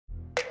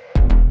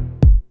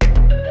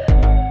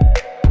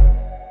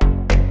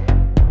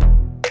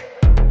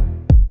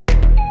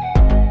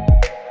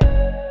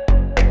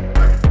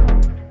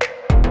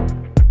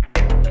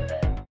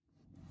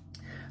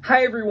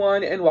Hi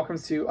everyone, and welcome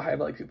to Hi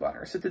Belly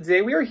Couponer. So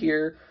today we are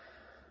here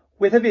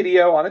with a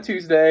video on a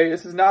Tuesday.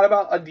 This is not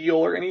about a deal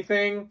or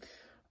anything.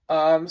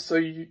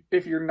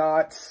 If you're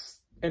not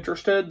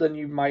interested, then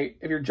you might,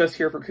 if you're just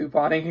here for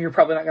couponing, you're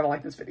probably not going to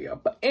like this video.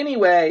 But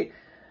anyway,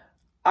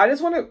 I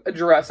just want to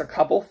address a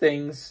couple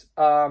things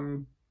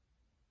and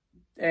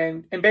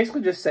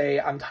basically just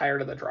say I'm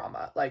tired of the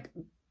drama. Like,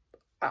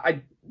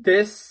 and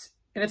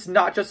it's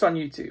not just on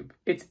YouTube.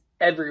 It's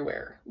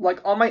everywhere. Like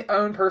on my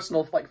own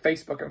personal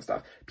Facebook and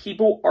stuff,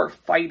 people are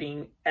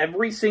fighting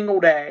every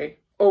single day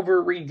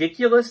over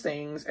ridiculous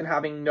things and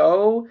having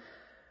no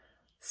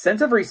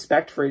sense of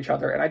respect for each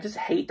other. And I just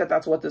hate that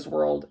that's what this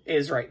world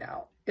is right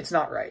now. It's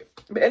not right.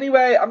 But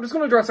anyway, I'm just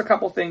going to address a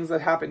couple things that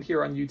happened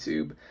here on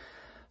YouTube.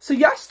 So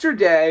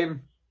yesterday,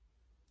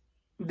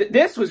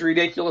 this was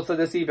ridiculous that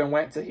this even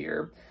went to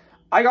here.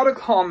 I got a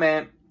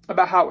comment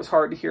about how it was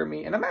hard to hear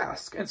me in a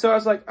mask. And so I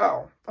was like,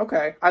 oh,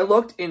 okay. I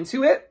looked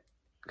into it.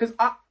 Because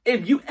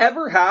if you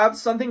ever have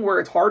something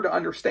where it's hard to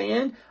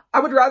understand, I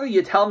would rather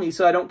you tell me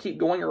so I don't keep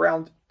going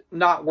around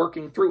not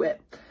working through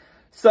it.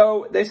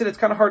 So they said it's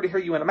kind of hard to hear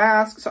you in a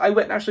mask. So I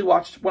went and actually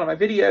watched one of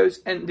my videos.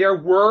 And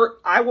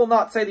I will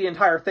not say the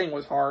entire thing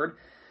was hard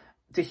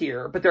to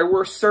hear, but there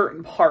were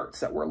certain parts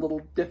that were a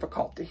little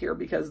difficult to hear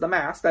because the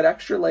mask, that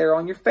extra layer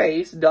on your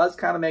face, does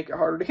kind of make it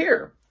harder to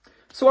hear.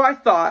 So I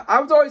thought, I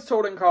was always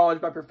told in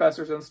college by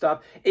professors and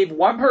stuff, if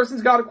one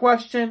person's got a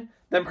question,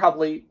 then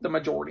probably the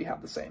majority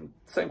have the same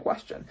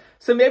question.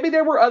 So maybe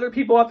there were other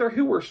people out there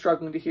who were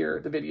struggling to hear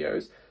the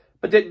videos,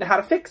 but didn't know how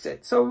to fix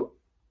it. So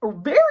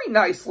very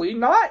nicely,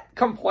 not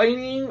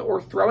complaining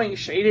or throwing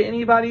shade at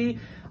anybody,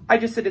 I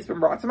just said it's been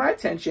brought to my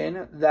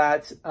attention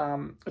that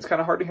it's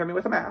kind of hard to hear me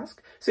with a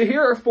mask. So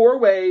here are 4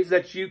 ways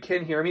that you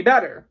can hear me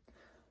better.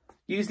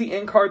 Use the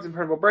end cards and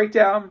printable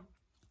breakdown,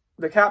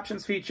 the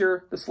captions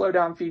feature, the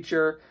slowdown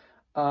feature,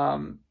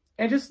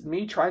 and just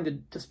me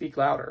trying to speak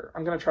louder.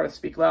 I'm going to try to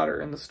speak louder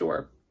in the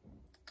store.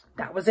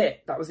 That was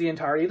it. That was the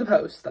entirety of the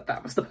post.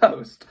 That was the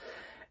post.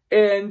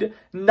 And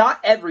not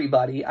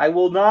everybody, I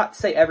will not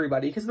say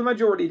everybody, because the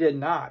majority did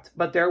not.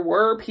 But there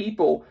were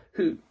people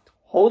who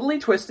totally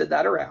twisted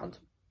that around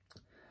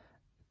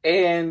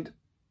and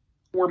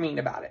were mean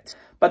about it.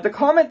 But the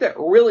comment that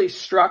really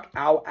struck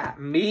out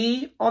at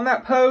me on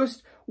that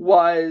post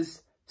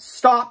was,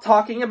 stop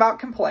talking about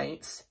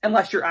complaints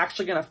unless you're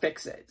actually going to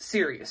fix it.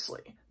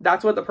 Seriously.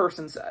 That's what the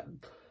person said.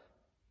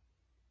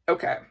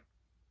 Okay.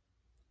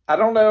 I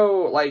don't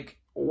know,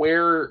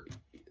 where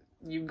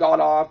you got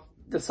off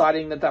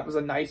deciding that that was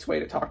a nice way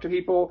to talk to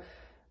people.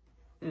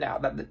 No,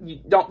 you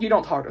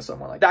don't talk to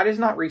someone like that. That is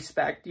not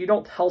respect. You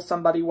don't tell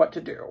somebody what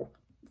to do,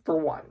 for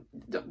one.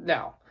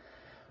 No.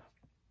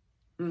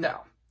 No.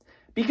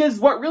 Because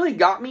what really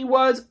got me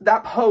was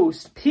that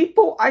post.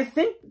 I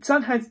think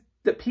sometimes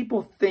that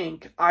people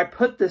think I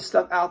put this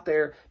stuff out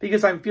there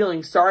because I'm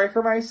feeling sorry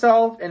for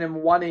myself and am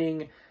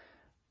wanting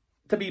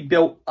to be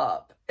built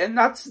up. And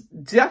that's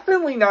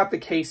definitely not the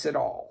case at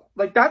all.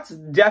 That's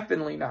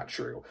definitely not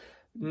true.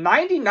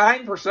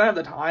 99% of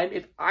the time,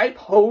 if I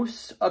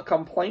post a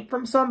complaint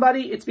from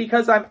somebody, it's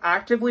because I'm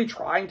actively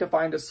trying to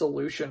find a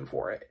solution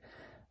for it.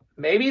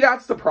 Maybe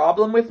that's the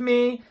problem with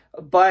me,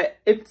 but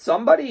if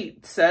somebody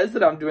says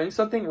that I'm doing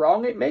something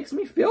wrong, it makes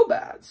me feel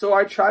bad. So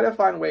I try to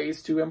find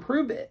ways to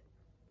improve it.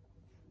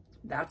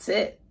 That's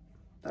it.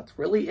 That's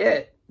really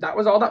it. That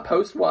was all that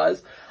post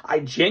was. I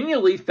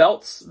genuinely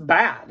felt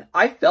bad.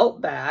 I felt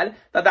bad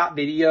that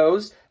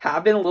videos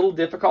have been a little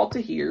difficult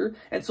to hear.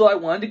 And so I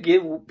wanted to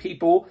give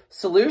people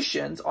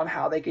solutions on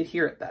how they could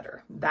hear it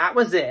better. That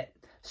was it.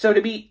 So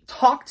to be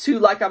talked to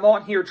like I'm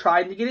on here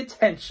trying to get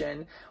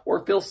attention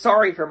or feel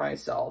sorry for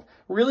myself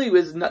really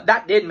was not,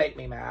 that did make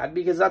me mad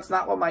because that's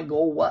not what my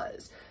goal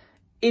was.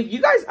 If you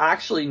guys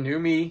actually knew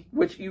me,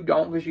 which you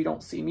don't because you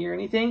don't see me or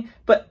anything,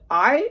 but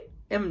I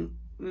am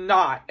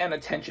not an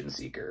attention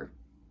seeker.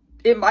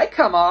 It might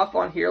come off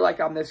on here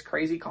like I'm this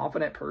crazy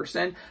confident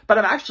person, but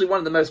I'm actually one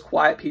of the most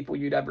quiet people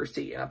you'd ever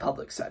see in a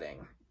public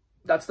setting.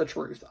 That's the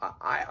truth.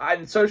 I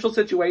in social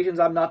situations,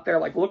 I'm not there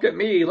like, look at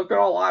me, look at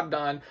all I've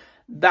done.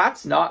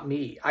 That's not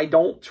me. I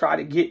don't try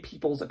to get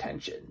people's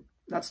attention.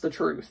 That's the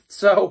truth.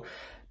 So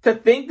to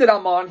think that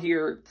I'm on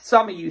here,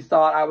 some of you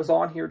thought I was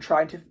on here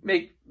trying to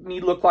make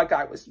me look like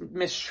I was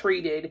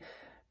mistreated,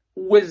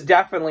 was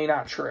definitely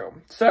not true.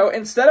 So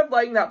instead of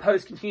letting that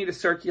post continue to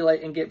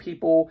circulate and get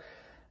people,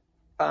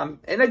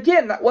 and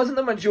again, that wasn't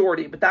the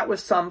majority, but that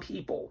was some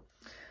people,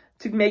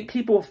 to make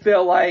people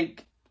feel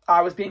like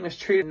I was being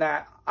mistreated and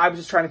that I was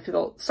just trying to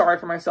feel sorry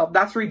for myself.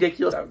 That's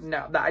ridiculous. So,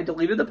 no, I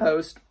deleted the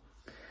post.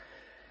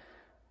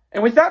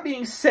 And with that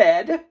being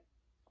said,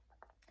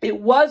 it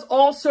was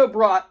also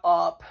brought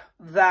up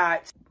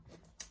that,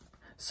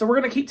 so we're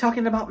going to keep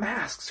talking about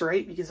masks,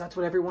 right? Because that's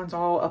what everyone's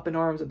all up in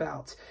arms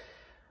about.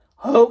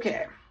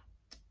 Okay.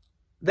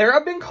 There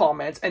have been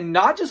comments, and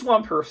not just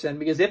one person,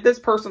 because if this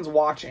person's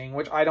watching,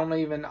 which I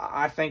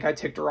think I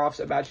ticked her off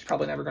so bad, she's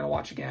probably never going to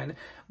watch again,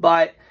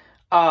 but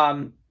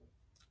I'm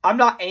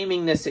not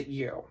aiming this at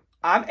you.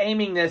 I'm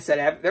aiming this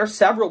at, there's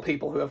several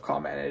people who have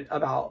commented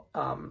about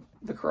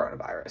the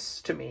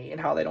coronavirus to me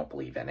and how they don't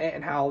believe in it,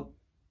 and how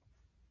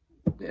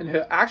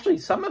actually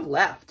some have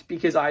left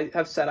because I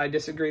have said I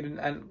disagreed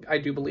and I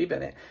do believe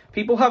in it.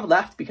 People have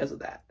left because of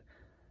that.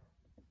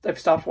 They've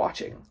stopped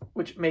watching,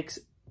 which makes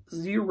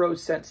zero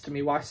sense to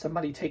me why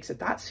somebody takes it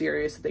that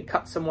serious that they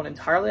cut someone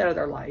entirely out of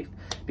their life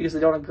because they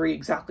don't agree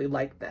exactly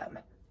like them.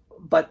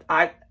 But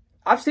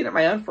I've seen it in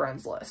my own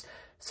friends list.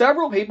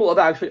 Several people have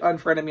actually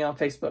unfriended me on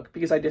Facebook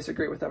because I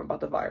disagree with them about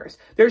the virus.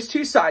 There's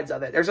two sides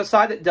of it. There's a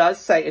side that does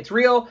say it's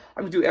real,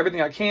 I'm going to do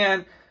everything I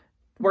can,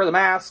 wear the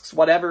masks,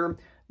 whatever.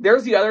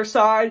 There's the other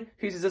side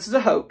who says this is a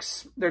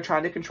hoax. They're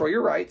trying to control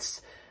your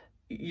rights.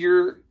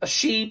 You're a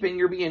sheep and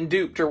you're being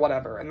duped or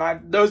whatever.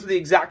 And those are the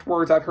exact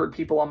words I've heard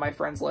people on my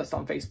friends list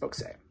on Facebook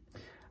say.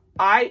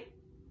 I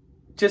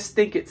just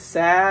think it's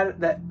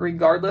sad that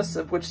regardless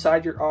of which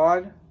side you're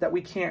on, that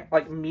we can't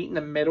like meet in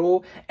the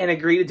middle and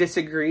agree to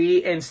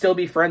disagree and still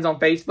be friends on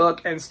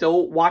Facebook and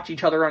still watch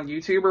each other on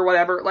YouTube or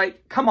whatever.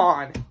 Like, come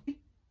on.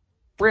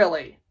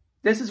 Really?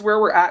 This is where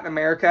we're at in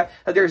America,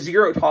 that there's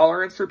zero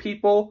tolerance for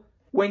people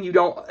when you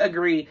don't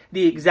agree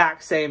the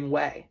exact same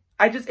way.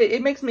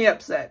 It makes me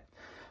upset.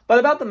 But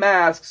about the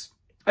masks,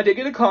 I did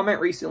get a comment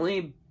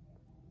recently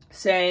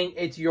saying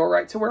it's your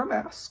right to wear a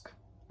mask,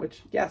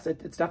 which, yes,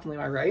 it's definitely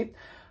my right.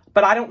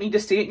 But I don't need to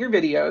see it in your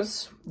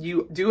videos.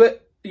 You do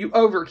it, you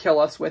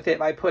overkill us with it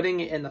by putting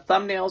it in the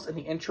thumbnails and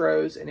the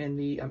intros and in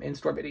the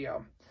in-store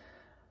video.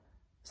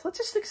 So let's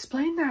just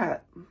explain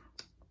that.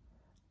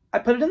 I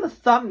put it in the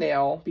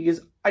thumbnail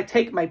because I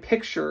take my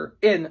picture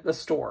in the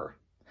store.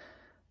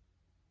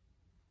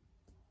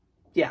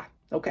 Yeah,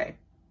 okay.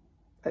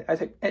 I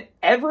think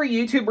every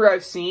YouTuber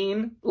I've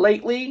seen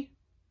lately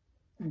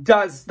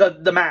does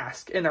the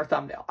mask in their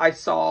thumbnail. I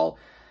saw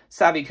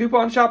Savvy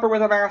Coupon Shopper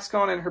with a mask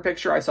on in her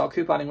picture. I saw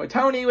Couponing with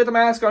Tony with a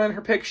mask on in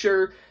her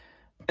picture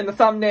in the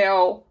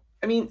thumbnail.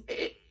 I mean,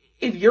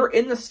 if you're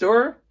in the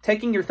store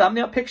taking your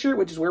thumbnail picture,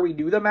 which is where we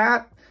do them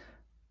at,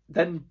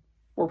 then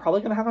we're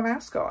probably going to have a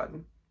mask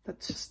on.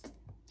 That's just,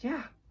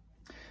 yeah.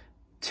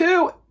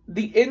 2,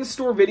 the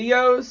in-store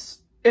videos,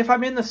 if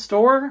I'm in the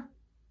store,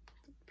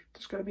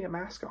 there's going to be a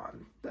mask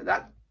on.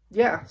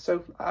 Yeah,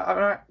 so,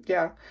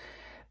 yeah.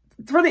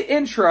 For the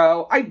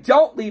intro, I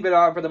don't leave it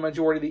on for the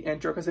majority of the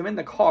intro because I'm in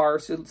the car,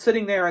 so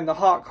sitting there in the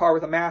hot car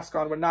with a mask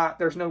on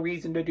there's no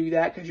reason to do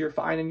that because you're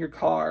fine in your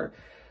car.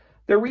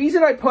 The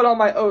reason I put on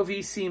my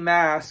OVC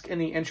mask in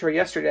the intro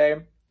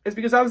yesterday is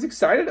because I was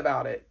excited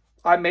about it.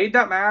 I made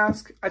that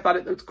mask. I thought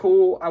it looked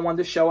cool. I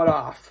wanted to show it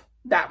off.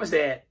 That was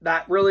it.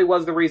 That really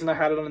was the reason I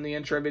had it on in the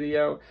intro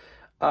video.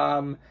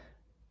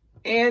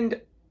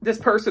 And this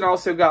person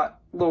also got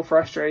a little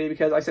frustrated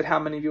because I said, how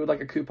many of you would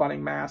like a couponing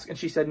mask? And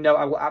she said, no,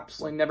 I will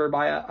absolutely never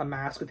buy a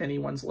mask with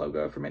anyone's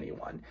logo from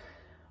anyone.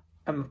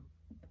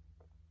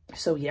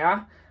 So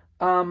yeah,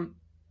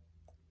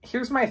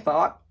 here's my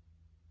thought.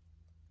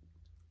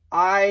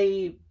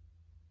 I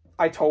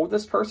told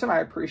this person, I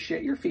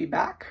appreciate your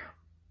feedback,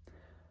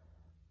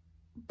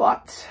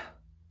 but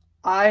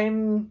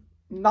I'm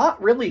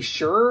not really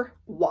sure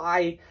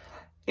why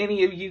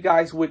any of you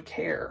guys would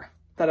care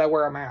that I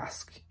wear a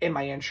mask in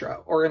my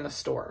intro or in the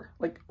store.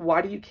 Like,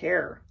 why do you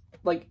care?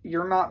 Like,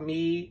 you're not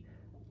me.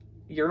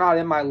 You're not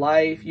in my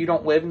life. You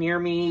don't live near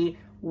me.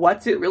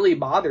 What's it really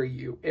bother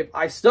you? If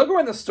I still go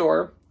in the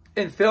store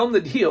and film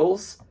the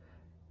deals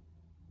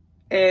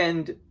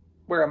and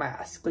wear a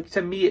mask, like,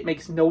 to me, it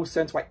makes no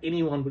sense why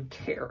anyone would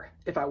care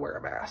if I wear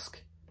a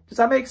mask. Does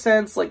that make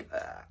sense? Like,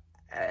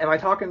 am I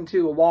talking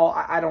to a wall?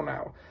 I don't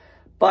know.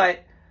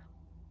 But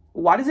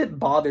why does it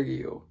bother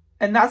you?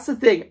 And that's the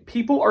thing.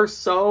 People are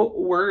so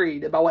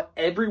worried about what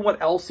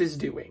everyone else is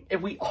doing. If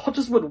we all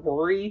just would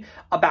worry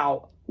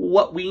about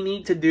what we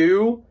need to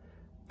do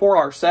for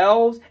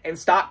ourselves and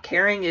stop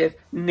caring if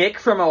Nick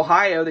from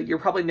Ohio, that you're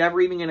probably never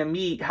even going to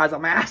meet, has a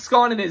mask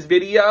on in his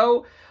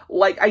video.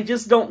 Like, I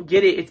just don't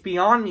get it. It's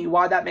beyond me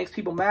why that makes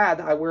people mad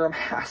that I wear a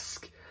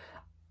mask.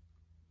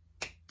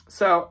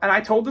 So, and I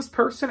told this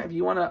person, if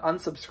you want to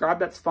unsubscribe,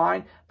 that's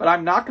fine. But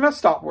I'm not going to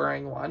stop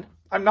wearing one.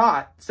 I'm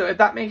not. So if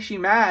that makes you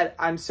mad,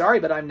 I'm sorry,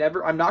 but I'm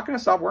not going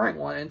to stop wearing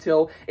one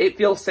until it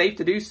feels safe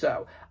to do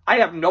so. I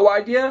have no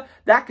idea.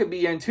 That could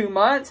be in 2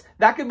 months.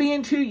 That could be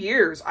in 2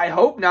 years. I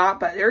hope not,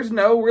 but there's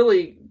no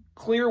really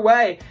clear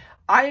way.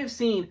 I have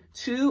seen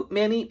too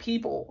many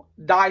people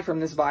die from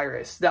this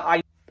virus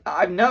that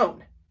I've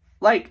known.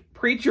 Like,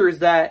 preachers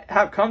that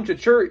have come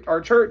to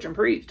our church and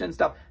preached and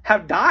stuff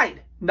have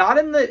died. Not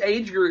in the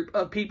age group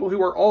of people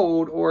who are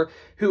old or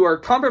who are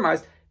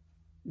compromised.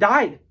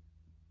 Died.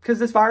 Because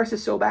this virus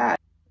is so bad.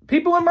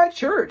 People in my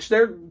church,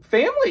 their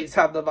families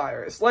have the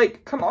virus.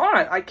 Like, come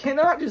on. I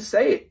cannot just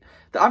say it.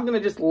 I'm going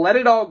to just let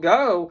it all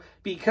go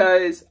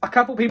because a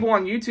couple people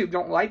on YouTube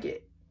don't like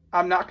it.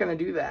 I'm not going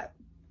to do that.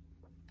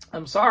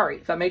 I'm sorry.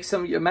 If that makes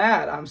some of you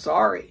mad, I'm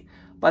sorry.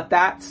 But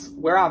that's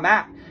where I'm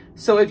at.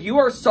 So if you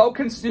are so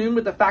consumed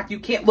with the fact you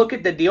can't look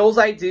at the deals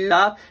I do,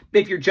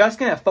 if you're just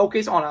going to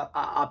focus on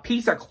a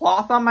piece of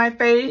cloth on my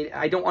face,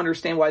 I don't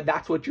understand why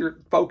that's what you're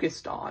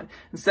focused on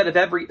instead of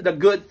the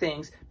good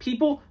things.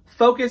 People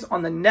focus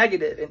on the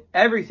negative in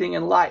everything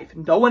in life.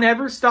 No one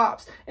ever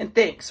stops and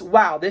thinks,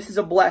 wow, this is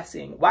a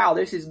blessing. Wow,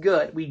 this is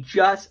good. We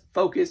just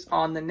focus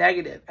on the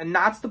negative. And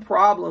that's the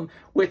problem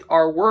with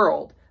our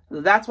world.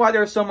 That's why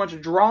there's so much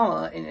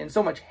drama and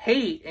so much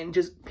hate, and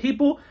just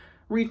people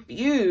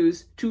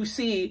refuse to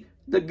see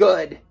the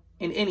good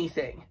in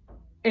anything.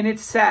 And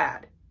it's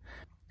sad.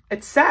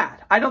 It's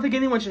sad. I don't think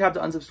anyone should have to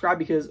unsubscribe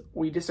because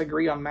we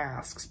disagree on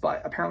masks,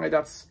 but apparently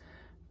that's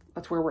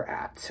where we're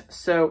at.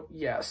 So,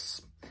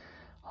 yes.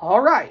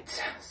 All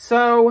right.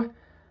 So,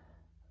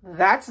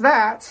 that's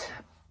that.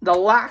 The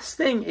last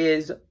thing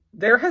is,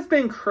 there has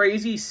been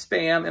crazy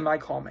spam in my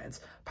comments.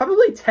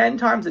 Probably 10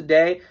 times a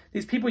day,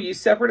 these people use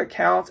separate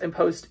accounts and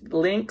post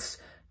links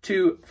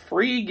to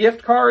free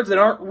gift cards that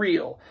aren't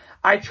real.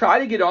 I try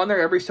to get on there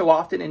every so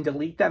often and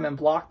delete them and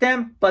block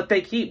them, but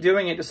they keep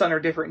doing it just under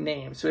different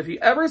names. So if you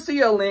ever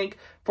see a link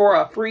for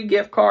a free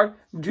gift card,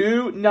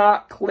 do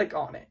not click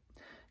on it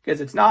because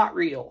it's not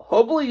real.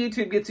 Hopefully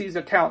YouTube gets these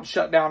accounts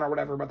shut down or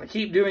whatever, but they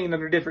keep doing it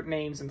under different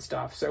names and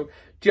stuff. So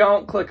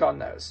don't click on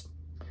those.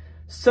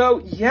 So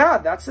yeah,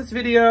 that's this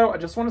video. I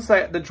just want to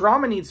say the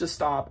drama needs to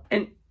stop,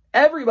 and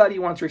everybody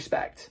wants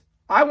respect.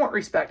 I want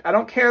respect. I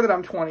don't care that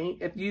I'm 20.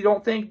 If you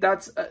don't think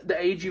that's the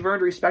age you've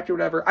earned respect or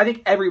whatever, I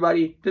think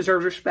everybody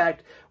deserves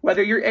respect.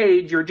 Whether your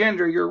age, your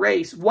gender, your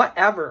race,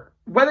 whatever.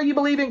 Whether you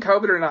believe in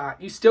COVID or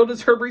not, you still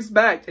deserve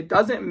respect. It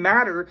doesn't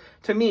matter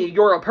to me.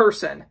 You're a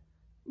person.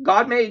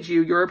 God made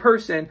you. You're a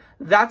person.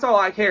 That's all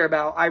I care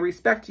about. I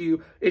respect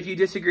you if you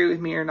disagree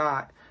with me or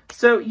not.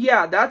 So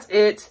yeah, that's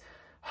it.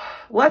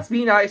 Let's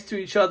be nice to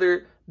each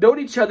other. Build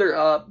each other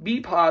up.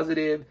 Be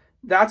positive.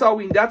 That's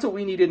what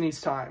we need in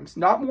these times.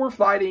 Not more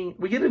fighting.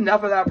 We get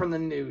enough of that from the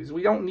news.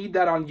 We don't need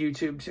that on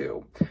YouTube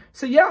too.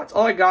 So yeah, that's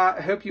all I got.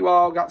 I hope you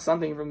all got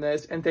something from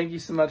this, and thank you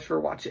so much for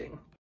watching.